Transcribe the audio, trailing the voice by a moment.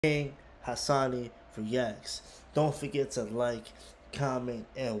King Hassanee reacts. Don't forget to like, comment,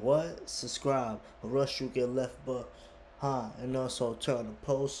 and what? Subscribe, or else you get left behind. And also turn on the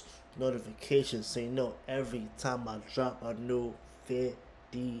post notifications so you know every time I drop a new video.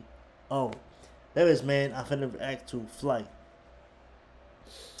 Anyways, man, I finna react to Flight.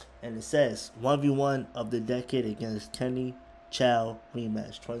 And it says 1v1 of the decade against Kenny Chao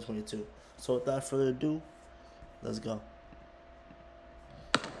rematch 2022. So without further ado, let's go.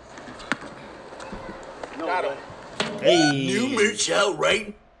 Got him. Hey. New merch out,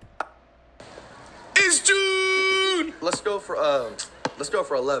 right? It's June. Let's go for 11.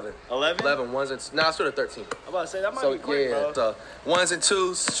 11? 11 ones and let's go to 13. I'm about to say that might So be quick, bro. so ones and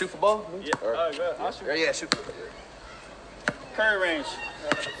twos, shoot for ball. Yeah. All right, good. I'll shoot. Yeah, shoot. Curry range.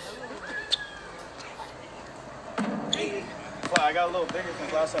 Wow, I got a little bigger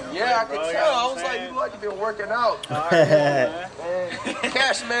since last time. Yeah, I bro. can You tell. know I what was I'm like, saying? you like you've been working out. All right, come on, man. Man.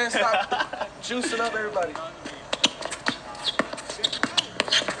 Cash, man, stop juicing up everybody.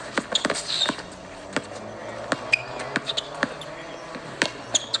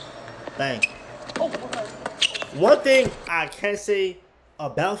 Bang. One thing I can say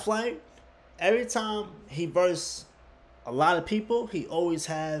about Flight, every time he versus a lot of people, he always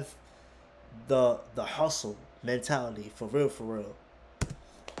have the hustle mentality, for real, for real.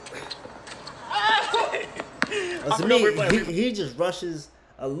 To me, he just rushes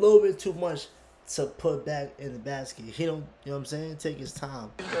a little bit too much to put back in the basket. He don't, you know what I'm saying? Take his time.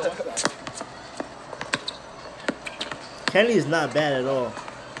 Kenny is not bad at all.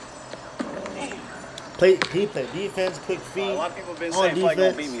 He played defense, quick feet. A lot of people have been on saying Flight gonna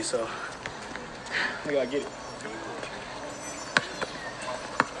defense. beat me, so we gotta get it.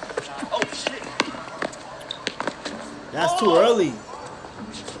 Oh shit! That's too early.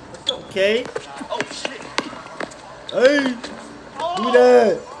 Okay. Oh shit! Hey, do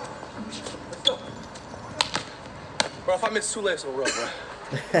that. Bro, if I miss 2 legs in a row, bro.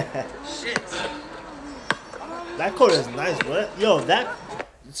 Shit. That court is nice, bro. Yo, that,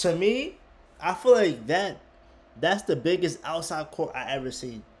 to me, I feel like that's the biggest outside court I ever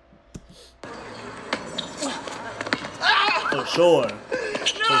seen. For sure.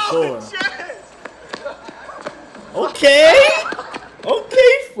 For sure. Okay.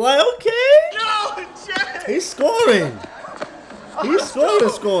 Okay, Fly, okay. No, Chad. He's scoring. He's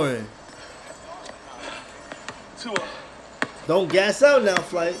scoring. 2 Don't gas out now,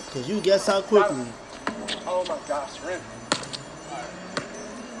 Flight, because you gas out quickly. Oh my gosh, rim.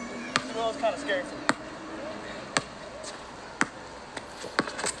 Well, it's kind of scary for me.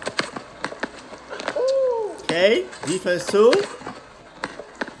 Okay, defense 2.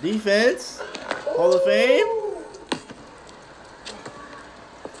 Defense. Hall of Fame.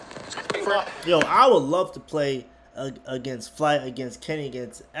 Yo, I would love to play against Flight, against Kenny,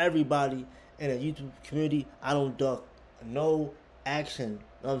 against everybody in the YouTube community. I don't duck no action.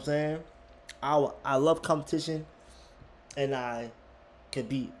 You know what I'm saying? I love competition, and I can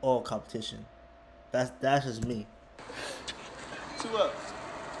beat all competition. That's just me. 2 up.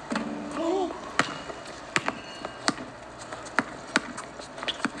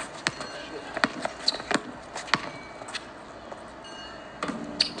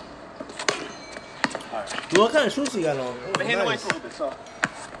 Dude, what kind of shoes you got on? Oh, But hand away nice. for a little bit, so.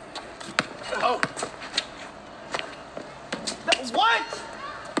 Oh. That was what?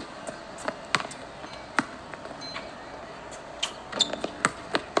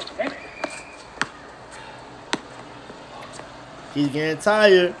 He's getting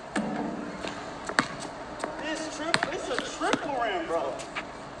tired. It's a triple rim, bro.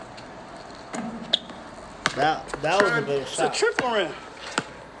 That was a big It's a shot. triple rim.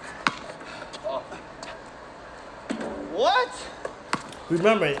 What?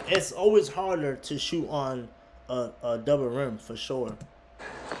 Remember, it's always harder to shoot on a double rim for sure.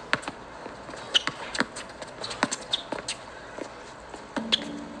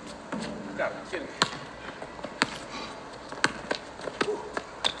 Got him, kidding me.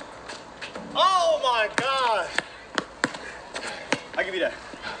 Oh my god! I'll give you that.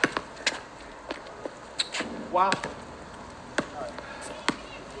 Wow.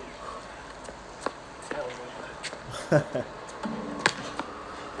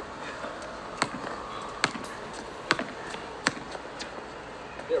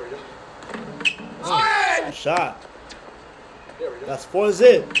 There we go. Shot. There we go. That's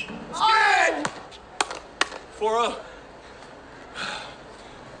 4-zip. 4-0.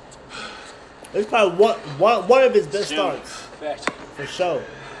 It's probably one of his best starts Fact. for sure.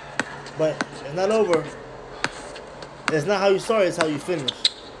 But it's not over. It's not how you start, it's how you finish.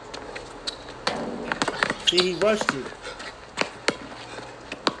 See, he rushed it.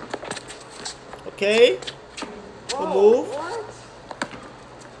 Okay. Good move. What?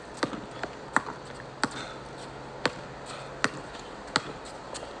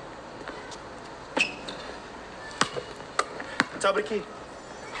 Top of the key.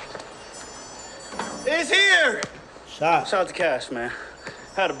 It's here! Shot. Shout out to Cash, man.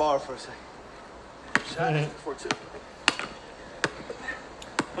 Had a bar for a second. Shot for 2.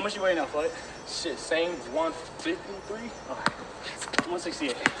 How much you weigh now, Flight? Shit, same 153. All right.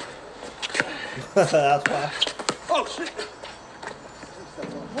 168. That's why. Oh, shit.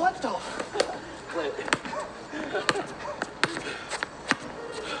 What the fuck?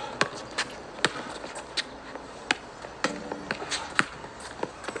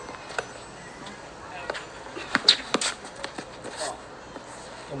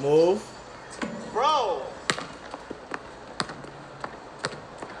 Good move. Bro!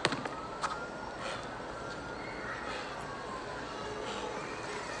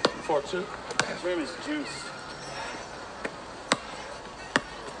 4-2. Rim is juice.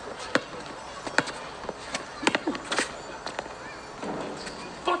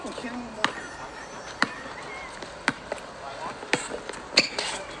 Fucking kidding me?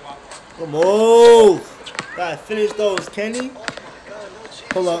 Good move. Gotta finish those, Kenny.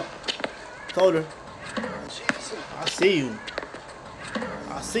 Pull up. Told her. I see you.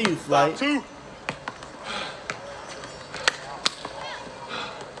 I see you, Flight. 2.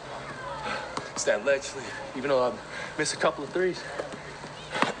 It's that leg sleeve, even though I missed a couple of threes.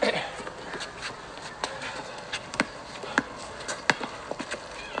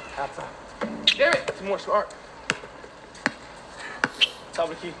 Half time. Damn it! 2 more smart.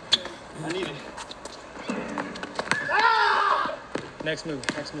 Top of the key. I need it. Ah! Next move.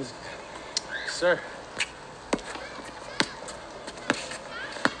 Next move. Sir.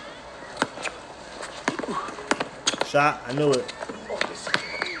 Shot. I knew it.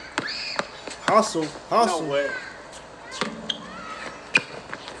 Hustle. Hustle. No way.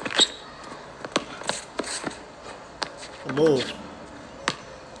 Good move.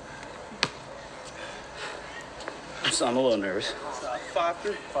 I'm a little nervous.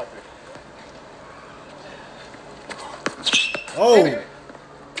 5-3. 5-3. Oh.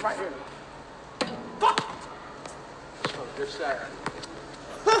 Right here. Fuck! Oh, good shot.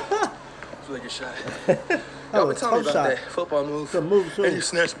 It's a really good shot. Y'all been telling me about that football move. Good move, too. And you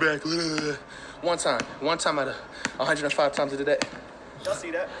snatch back. One time out of 105 times of the day. Y'all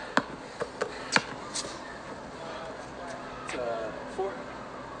see that? It's 4?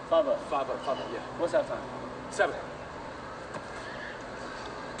 5 up. 5 up, yeah. What's that time? 7.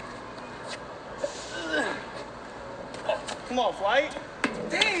 Come on, Flight.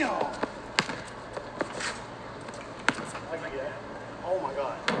 Damn! I can get that. Oh my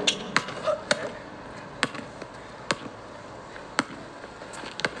god.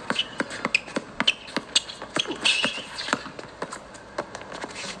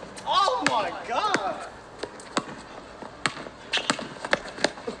 Oh my god!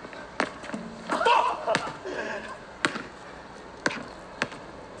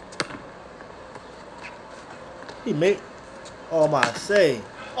 He made. Oh my say.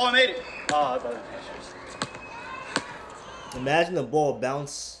 Oh, I made it. Oh, I thought it. Imagine the ball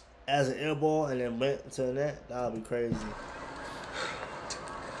bounced as an air ball and then went to the net. That would be crazy.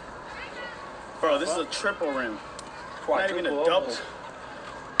 Bro, this is a triple rim. Not even a double.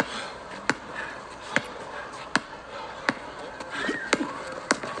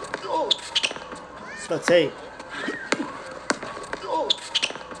 Let's tape.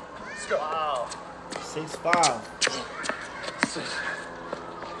 Let's go. Wow. 6'5".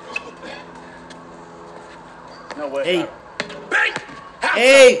 No way. 8. Bang!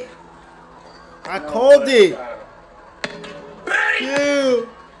 8. I called it. Bang! You.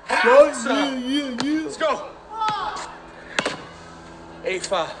 You. Let's go.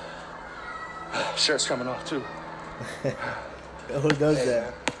 8-5. Shirt's coming off too. Who does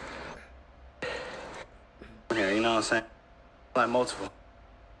that? Here, you know what I'm saying? Like multiple.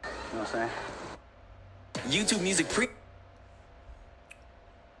 You know what I'm saying? YouTube music pre.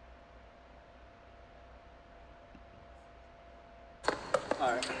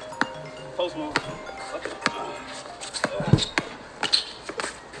 Alright. Post move. Okay.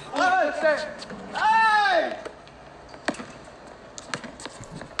 Hey!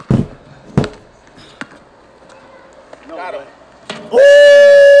 No Got him. way. Ooh!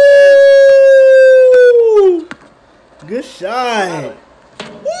 Good shot.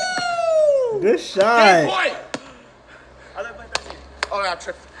 Good shot. Boy! I let my back in. Oh, I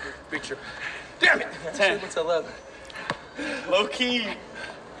tripped. Big trip. Damn it! 10. Went to 11. Low key.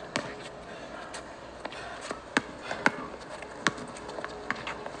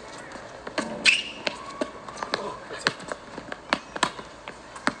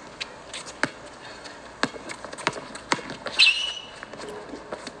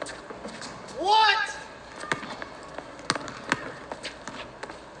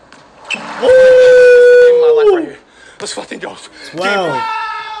 Let's fucking go. 12.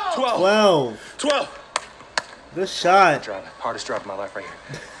 12. 12. 12. Good shot. Driving. Hardest drive of my life right here.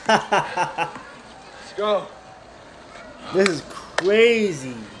 Let's go. This is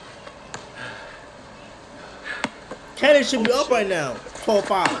crazy. Kenny should be up right now.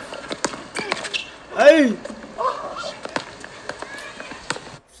 12-5. Hey.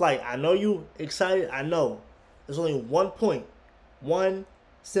 Flight, I know you excited. I know. There's only 1 point. 1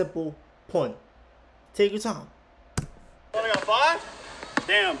 simple point. Take your time. Only got 5?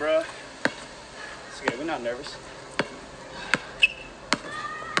 Damn, bro. It's okay. We're not nervous.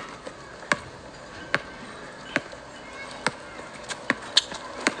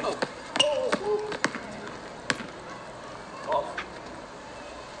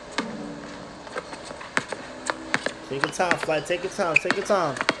 Take your time, Flight. Take your time. Take your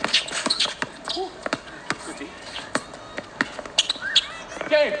time.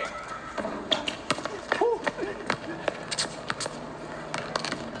 Game.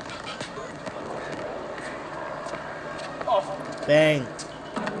 Bang.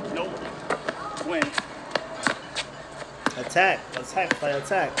 Nope. Win. Attack. Attack, Flight.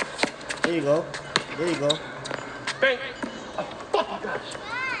 Attack. There you go. There you go. Bang.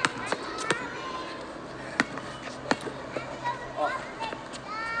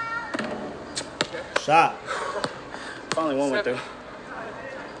 Shot. Finally one went through.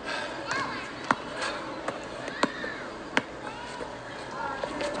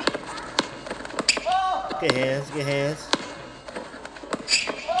 Get hands. Get hands.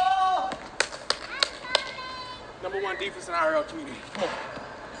 #1 defense in our community. Come on.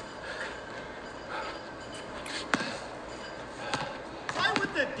 Fly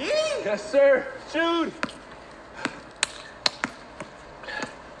with the D. Yes, sir. Shoot.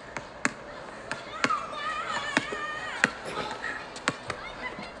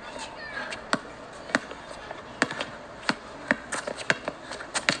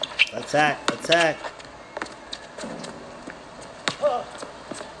 Attack. Attack.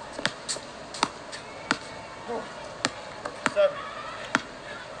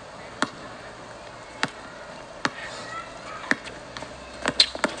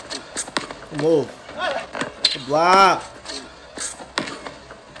 Move. Block.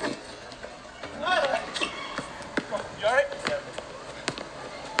 You all right?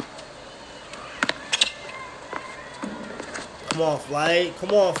 Come on, Flight.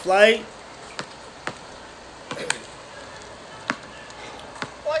 Come on, Flight.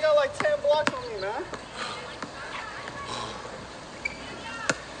 Well, I got like 10 blocks on me, man.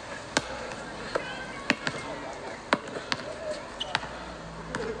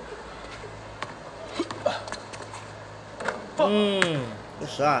 Good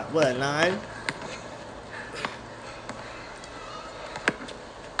shot. What, 9?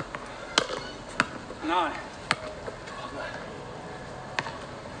 Nine.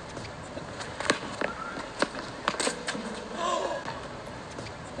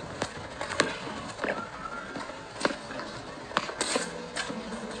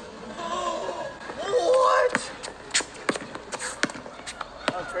 What?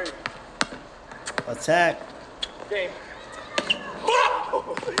 That's crazy. Attack. Game.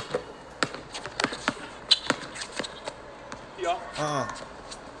 Uh-uh.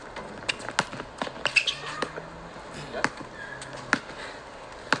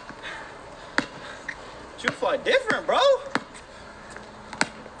 You fly different, bro.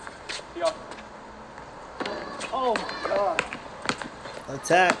 Oh my god.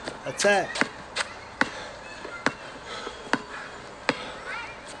 Attack. Attack.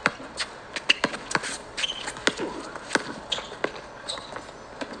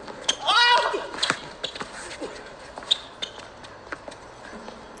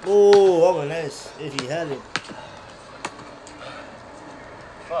 Oh, that was nice if he had it.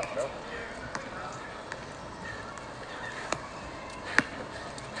 Fuck, bro.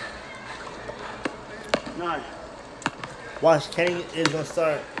 Nine. Watch, Kenny is gonna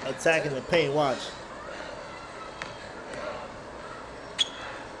start attacking the paint. Watch.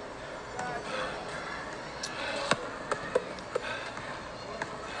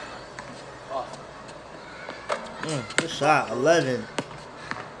 Good shot. 11.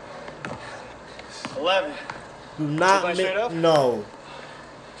 11. Do not Somebody straight make up? no.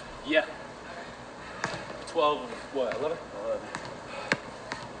 Yeah. 12. What? 11?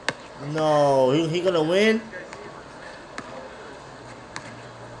 11. No. He gonna win?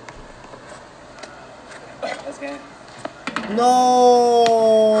 That's game. No.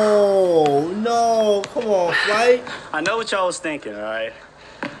 No. Come on, Flight. I know what y'all was thinking, all right?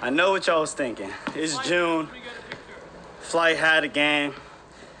 I know what y'all was thinking. It's June. Flight had a game.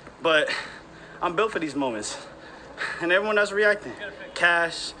 But I'm built for these moments. and everyone that's reacting.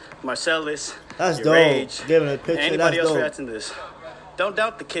 Cash, Marcellus, That's your dope. Rage, Giving a picture. and That's anybody else dope. reacting to this. Don't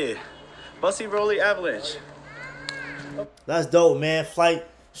doubt the kid. Bussy Rolly Avalanche. That's dope, man. Flight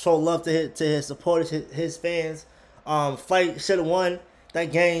show love to his supporters, his fans. Flight should have won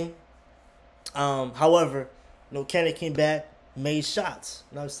that game. However, Kenny came back, made shots.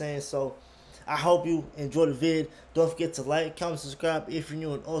 You know what I'm saying? So I hope you enjoy the vid. Don't forget to like, comment, subscribe if you're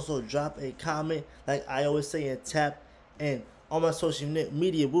new, and also drop a comment. Like I always say, and tap in. All my social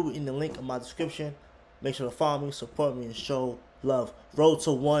media will be in the link in my description. Make sure to follow me, support me, and show love. Road to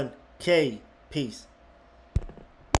 1K. Peace.